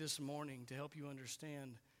for you this morning to help you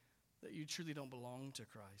understand that you truly don't belong to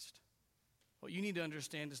Christ. What you need to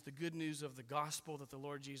understand is the good news of the gospel that the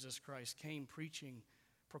Lord Jesus Christ came preaching,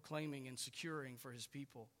 proclaiming, and securing for his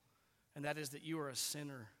people. And that is that you are a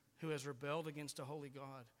sinner who has rebelled against a holy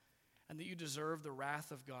God, and that you deserve the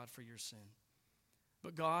wrath of God for your sin.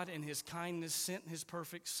 But God, in his kindness, sent his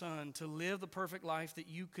perfect Son to live the perfect life that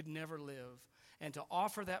you could never live, and to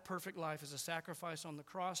offer that perfect life as a sacrifice on the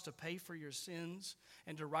cross to pay for your sins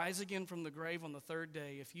and to rise again from the grave on the third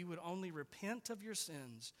day. If you would only repent of your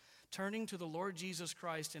sins, turning to the Lord Jesus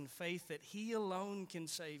Christ in faith that he alone can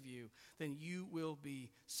save you, then you will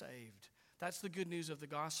be saved. That's the good news of the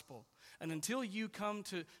gospel. And until you come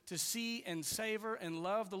to see and savor and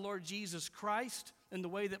love the Lord Jesus Christ in the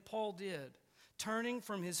way that Paul did, turning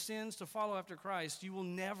from his sins to follow after Christ, you will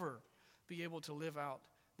never be able to live out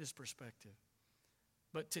this perspective.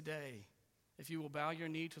 But today, if you will bow your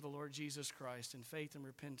knee to the Lord Jesus Christ in faith and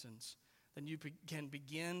repentance, then you can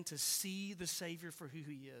begin to see the Savior for who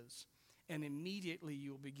he is. And immediately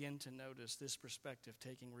you will begin to notice this perspective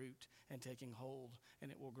taking root and taking hold,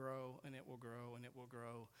 and it will grow and it will grow and it will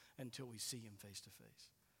grow until we see him face to face.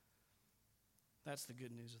 That's the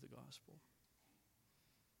good news of the gospel.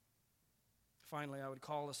 Finally, I would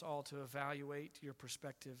call us all to evaluate your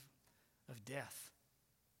perspective of death.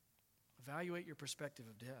 Evaluate your perspective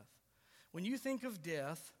of death. When you think of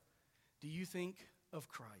death, do you think of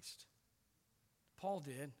Christ? Paul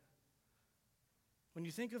did. When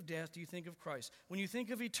you think of death, do you think of Christ? When you think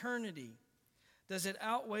of eternity, does it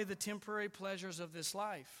outweigh the temporary pleasures of this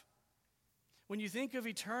life? When you think of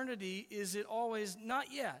eternity, is it always,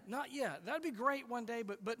 not yet, not yet. That'd be great one day,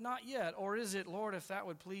 but not yet. Or is it, Lord, if that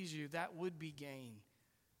would please you, that would be gain.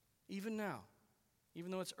 Even now, even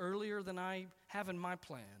though it's earlier than I have in my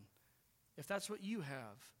plan, if that's what you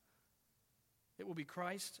have, it will be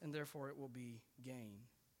Christ, and therefore it will be gain.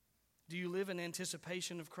 Do you live in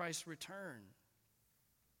anticipation of Christ's return?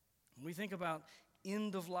 When we think about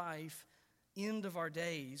end of life, end of our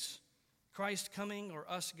days, Christ coming or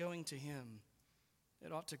us going to him,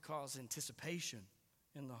 it ought to cause anticipation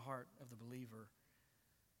in the heart of the believer.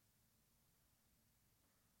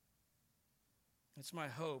 It's my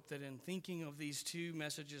hope that in thinking of these two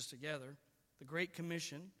messages together, the Great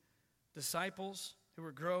Commission, disciples who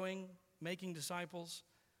are growing, making disciples,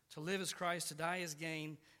 to live as Christ, to die as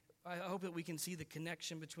gain, I hope that we can see the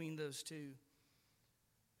connection between those two.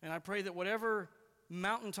 And I pray that whatever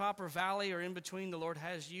mountaintop or valley or in between the Lord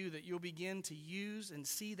has you, that you'll begin to use and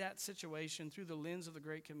see that situation through the lens of the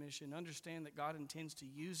Great Commission. Understand that God intends to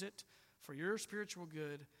use it for your spiritual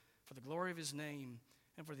good, for the glory of his name,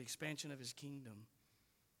 and for the expansion of his kingdom.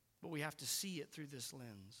 But we have to see it through this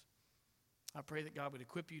lens. I pray that God would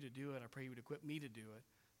equip you to do it. I pray he would equip me to do it,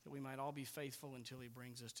 that we might all be faithful until he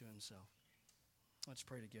brings us to himself. Let's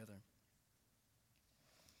pray together.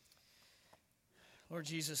 Lord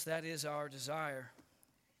Jesus, that is our desire.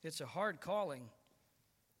 It's a hard calling.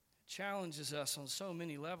 It challenges us on so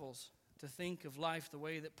many levels to think of life the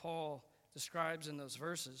way that Paul describes in those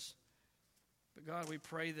verses. But God, we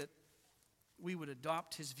pray that we would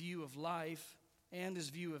adopt his view of life and his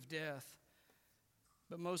view of death.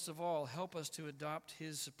 But most of all, help us to adopt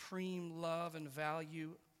his supreme love and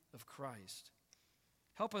value of Christ.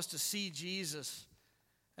 Help us to see Jesus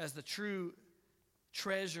as the true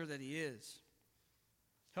treasure that he is.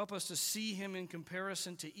 Help us to see him in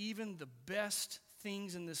comparison to even the best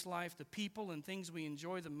things in this life, the people and things we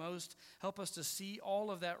enjoy the most. Help us to see all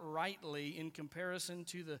of that rightly in comparison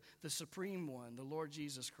to the supreme one, the Lord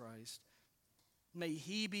Jesus Christ. May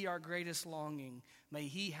he be our greatest longing. May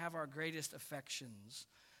he have our greatest affections,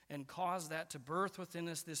 and cause that to birth within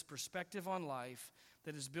us this perspective on life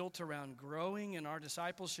that is built around growing in our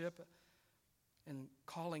discipleship and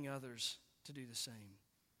calling others to do the same.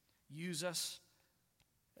 Use us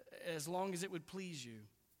as long as it would please you.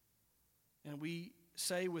 And we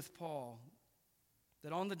say with Paul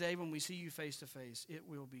that on the day when we see you face to face, it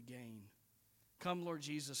will be gain. Come, Lord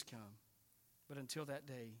Jesus, come. But until that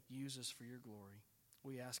day, use us for your glory.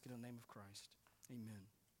 We ask it in the name of Christ. Amen.